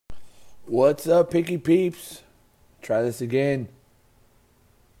What's up, Picky Peeps? Try this again.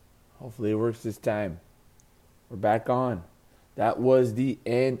 Hopefully it works this time. We're back on. That was the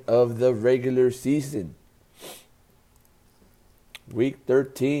end of the regular season. Week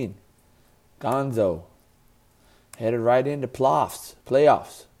 13. Gonzo. Headed right into playoffs.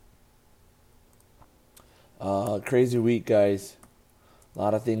 Crazy week, guys. A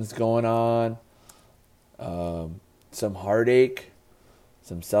lot of things going on. Some heartache.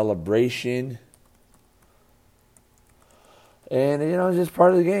 Some celebration. And, it's just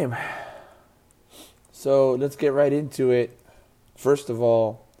part of the game. So let's get right into it. First of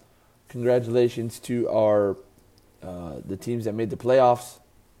all, congratulations to the teams that made the playoffs.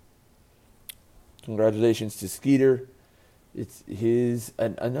 Congratulations to Skeeter. It's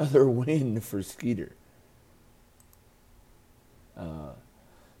another win for Skeeter.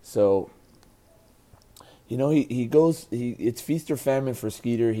 It's feast or famine for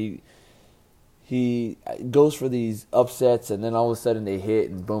Skeeter. He goes for these upsets, and then all of a sudden they hit,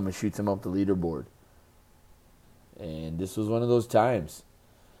 and boom, it shoots him up the leaderboard. And this was one of those times.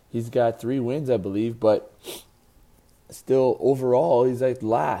 He's got 3 wins, I believe, but still, overall, he's like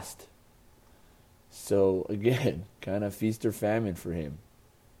last. So, again, kind of feast or famine for him.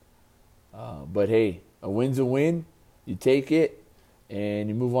 But, hey, a win's a win. You take it, and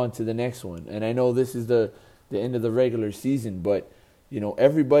you move on to the next one. And I know this is the end of the regular season, but,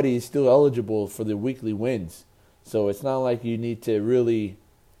 everybody is still eligible for the weekly wins. So it's not like you need to really,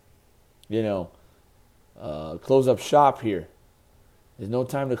 close up shop here. There's no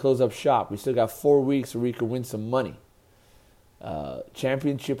time to close up shop. We still got 4 weeks where we can win some money.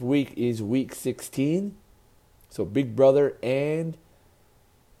 Championship week is week 16. So Big Brother and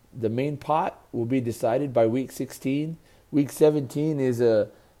the main pot will be decided by week 16. Week 17 is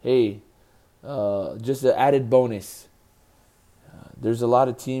just an added bonus. There's a lot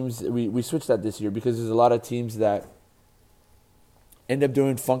of teams, we switched that this year because there's a lot of teams that end up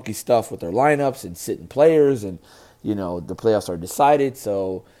doing funky stuff with their lineups and sitting players, and the playoffs are decided,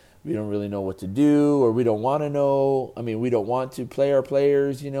 so we don't really know what to do, or we don't want to know. I mean, we don't want to play our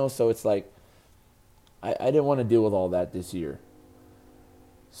players, so it's like I didn't want to deal with all that this year.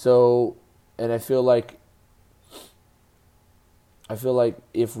 So, and I feel like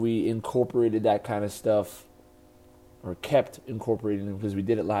if we incorporated that kind of stuff, or kept incorporating them because we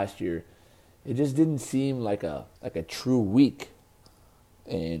did it last year, it just didn't seem like a true week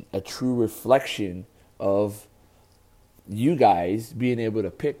and a true reflection of you guys being able to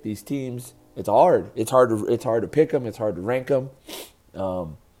pick these teams. It's hard. It's hard to pick them. It's hard to rank them,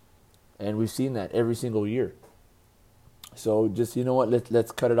 and we've seen that every single year. So just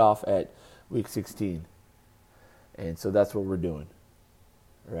let's cut it off at week 16, and so that's what we're doing,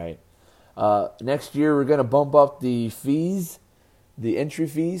 right? Next year we're gonna bump up the fees, the entry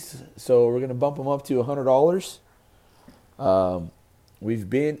fees. So we're gonna bump them up to $100. We've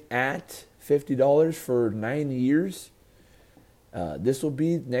been at $50 for 9 years.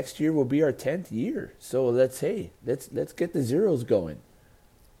 Next year will be our 10th year. So let's get the zeros going.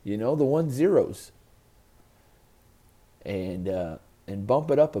 The 1 zeros. And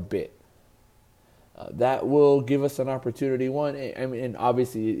bump it up a bit. That will give us an opportunity. And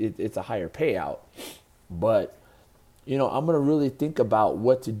obviously it's a higher payout, but I'm going to really think about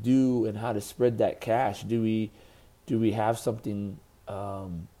what to do and how to spread that cash. Do we have something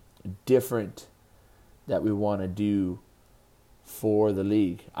different that we want to do for the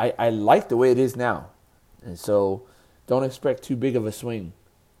league? I like the way it is now, and so don't expect too big of a swing.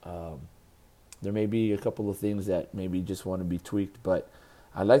 There may be a couple of things that maybe just want to be tweaked, but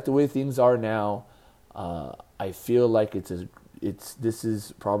I like the way things are now. I feel like this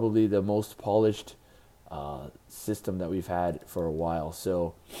is probably the most polished system that we've had for a while.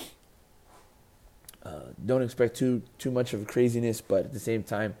 So don't expect too much of craziness, but at the same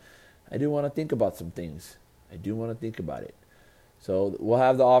time, I do want to think about some things. I do want to think about it. So we'll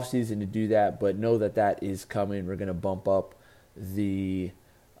have the off season to do that, but know that is coming. We're going to bump up the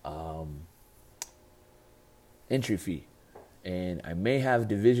entry fee. And I may have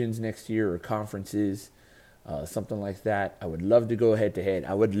divisions next year or conferences, something like that. I would love to go head-to-head.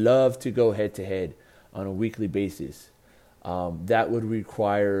 I would love to go head-to-head on a weekly basis. That would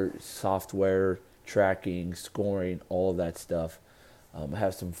require software, tracking, scoring, all of that stuff. I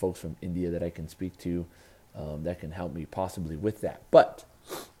have some folks from India that I can speak to that can help me possibly with that. But,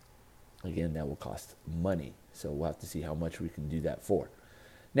 again, that will cost money. So we'll have to see how much we can do that for.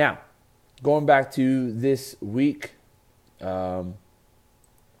 Now, going back to this week, the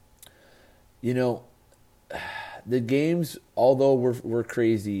games, although were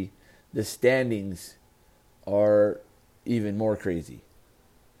crazy, the standings are even more crazy.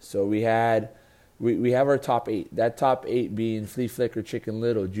 So we have our top 8. That top 8 being Flea Flicker, Chicken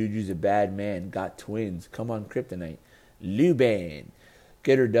Little, Juju's a Bad Man, Got Twins, Come on Kryptonite, Luban,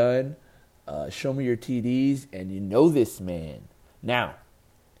 Get Her Done, Show Me Your TDs, and You Know This Man. Now,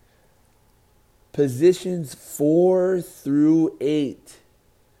 positions 4 through 8,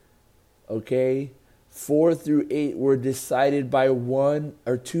 okay? 4 through 8 were decided by 1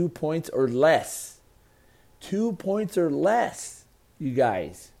 or 2 points or less. 2 points or less, you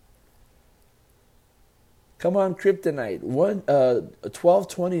guys. Come on, Kryptonite.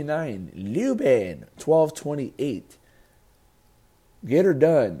 1229. Luban, 1228. Get Her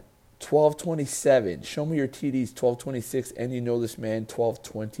Done, 1227. Show Me Your TDs, 1226. And You Know This Man,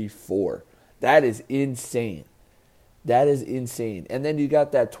 1224. That is insane. That is insane. And then you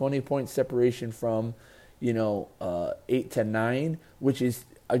got that 20-point separation from, 8 to 9, which is,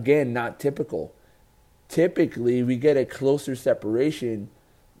 again, not typical. Typically, we get a closer separation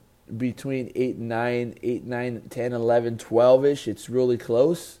between 8 and 9, 8, 9, 10, 11, 12-ish. It's really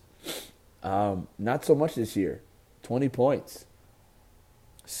close. Not so much this year. 20 points.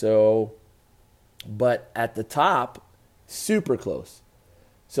 So, but at the top, super close.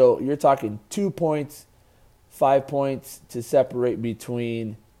 So you're talking 2 points, 5 points to separate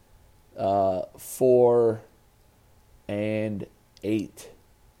between 4 and 8.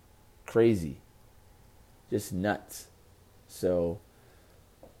 Crazy. Just nuts. So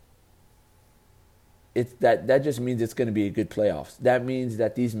it's that just means it's going to be a good playoffs. That means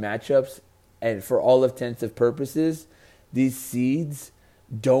that these matchups, and for all intents and purposes, these seeds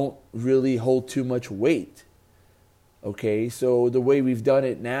don't really hold too much weight. Okay, so the way we've done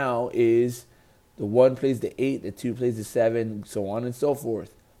it now is the 1 plays the 8, the 2 plays the 7, so on and so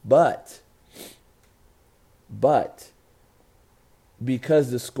forth. But because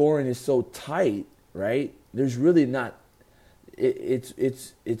the scoring is so tight, right? There's really not.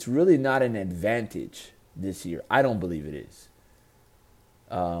 It's really not an advantage this year. I don't believe it is.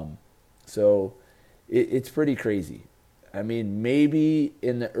 So it's pretty crazy. I mean, maybe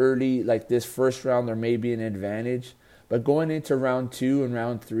in the early, like this first round, there may be an advantage. But going into round 2 and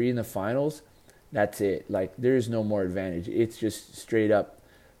round 3 in the finals, that's it. Like, there's no more advantage. It's just straight up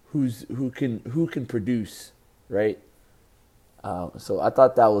who can produce, right? So I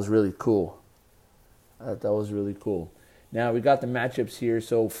thought that was really cool. Now, we got the matchups here.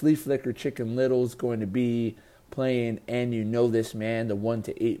 So Flea Flicker, Chicken Little is going to be playing And You Know This Man, the 1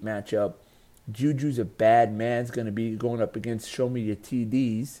 to 8 matchup. Juju's a Bad Man's going to be going up against Show Me Your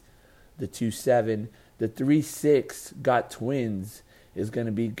TDs, the 2-7. The 3-6 Got Twins is going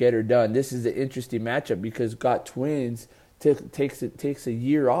to be Get Her Done. This is an interesting matchup because Got Twins takes a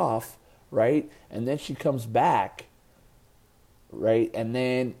year off, right? And then she comes back, right? And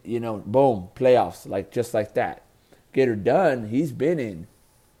then, boom, playoffs, just like that. Get Her Done, he's been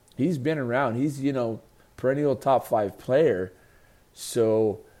around. He's, perennial top 5 player.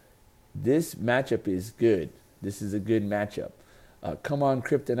 So this matchup is good. This is a good matchup. Come on,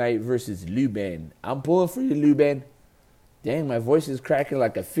 Kryptonite versus Luban. I'm pulling for you, Luban. Dang, my voice is cracking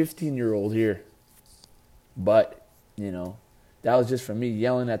like a 15-year-old here. But, that was just from me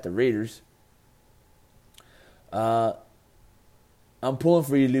yelling at the Raiders. I'm pulling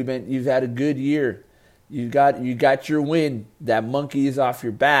for you, Luban. You've had a good year. You got your win. That monkey is off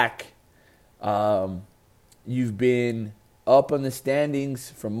your back. You've been up on the standings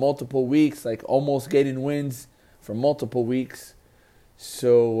for multiple weeks, like almost getting wins for multiple weeks.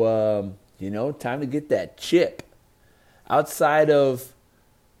 So, time to get that chip. Outside of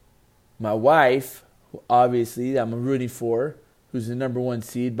my wife, obviously, I'm rooting for, who's the number 1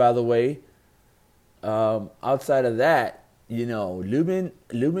 seed, by the way. Outside of that,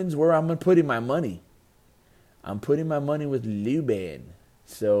 Luban's where I'm putting my money. I'm putting my money with Luban.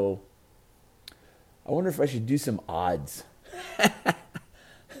 So, I wonder if I should do some odds.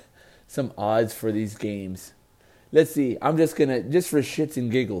 Some odds for these games. Let's see. I'm just for shits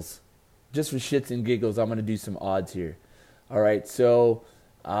and giggles. I'm going to do some odds here. All right. So,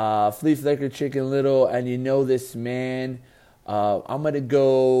 Flea Flicker, Chicken Little, and You Know This Man. I'm going to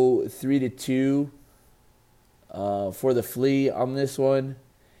go 3-2 for the Flea on this one.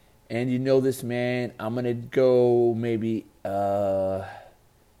 And You Know This Man, I'm going to go maybe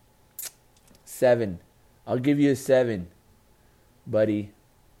 7. I'll give you a 7, buddy.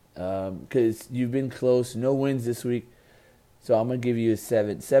 Because you've been close. No wins this week. So I'm going to give you a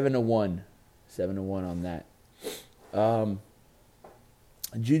 7. 7-1. 7-1 on that.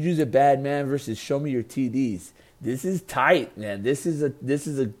 Juju's a Bad Man versus Show Me Your TDs. This is tight, man. This is a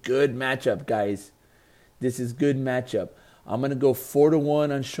good matchup, guys. This is good matchup. I'm going to go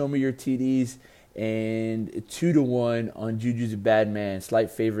 4-1 on Show Me Your TDs and 2-1 on Juju's a Bad Man. Slight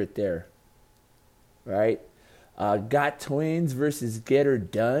favorite there. Right? Got Twins versus Get Her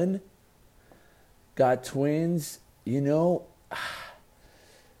Done. Got Twins.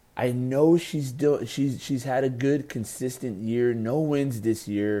 I know she's had a good, consistent year. No wins this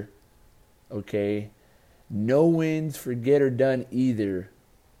year. Okay? No wins for Get Her Done either.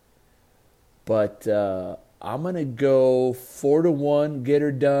 But I'm going to go 4-1 Get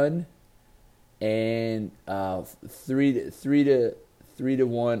Her Done and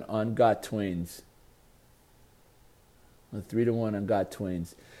 3-1 on Got Twins. 3-1 on Got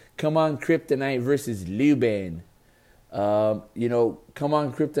Twins. Come On Kryptonite versus Lubin. Come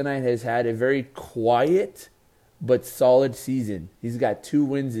On Kryptonite has had a very quiet but solid season. He's got 2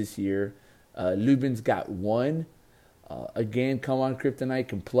 wins this year. Lubin's got 1. Again, Come On Kryptonite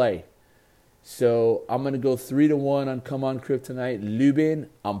can play. So I'm going to go 3-1 on Come On Kryptonite. Lubin,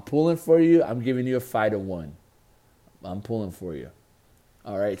 I'm pulling for you. I'm giving you a 5-1. I'm pulling for you.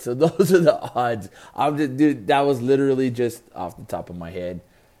 All right, so those are the odds. Dude, that was literally just off the top of my head.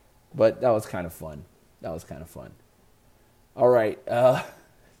 But that was kind of fun. All right,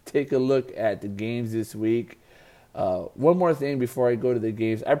 take a look at the games this week. One more thing before I go to the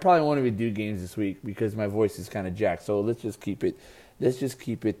games. I probably won't even do games this week because my voice is kind of jacked. So let's just keep it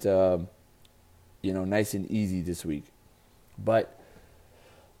nice and easy this week. But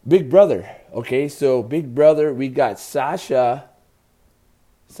Big Brother, okay? So Big Brother, we got Sasha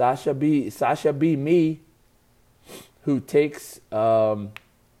B. Me, who takes.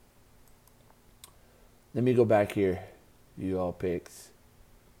 Let me go back here. View all picks.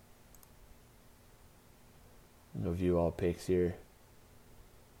 I'm gonna view all picks here.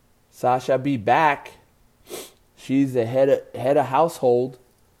 Sasha B. back. She's the head of household.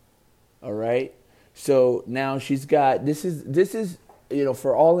 All right. So now she's got this is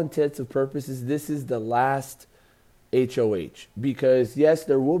for all intents and purposes, this is the last HOH, because yes,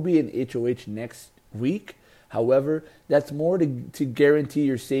 there will be an HOH next week. However, that's more to guarantee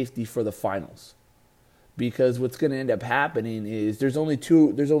your safety for the finals, because what's going to end up happening is there's only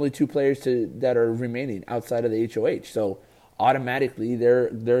two players that are remaining outside of the HOH, so automatically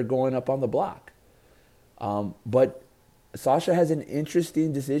they're going up on the block. But Sasha has an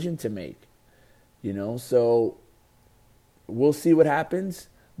interesting decision to make. So we'll see what happens,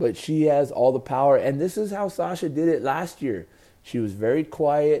 but she has all the power. And this is how Sasha did it last year. She was very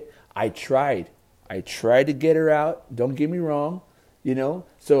quiet. I tried to get her out. Don't get me wrong,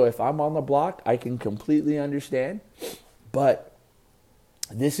 So if I'm on the block, I can completely understand. But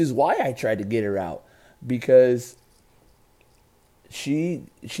this is why I tried to get her out, because she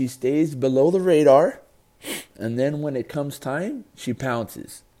stays below the radar, and then when it comes time, she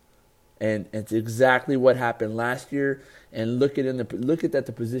pounces. And it's exactly what happened last year. And look at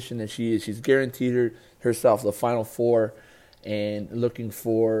the position that she is. She's guaranteed herself the Final Four, and looking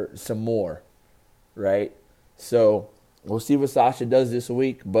for some more, right? So we'll see what Sasha does this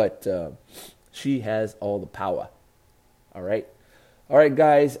week, but she has all the power. All right,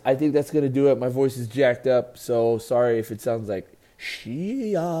 guys. I think that's gonna do it. My voice is jacked up, so sorry if it sounds like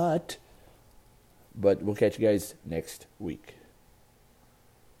shit. But we'll catch you guys next week.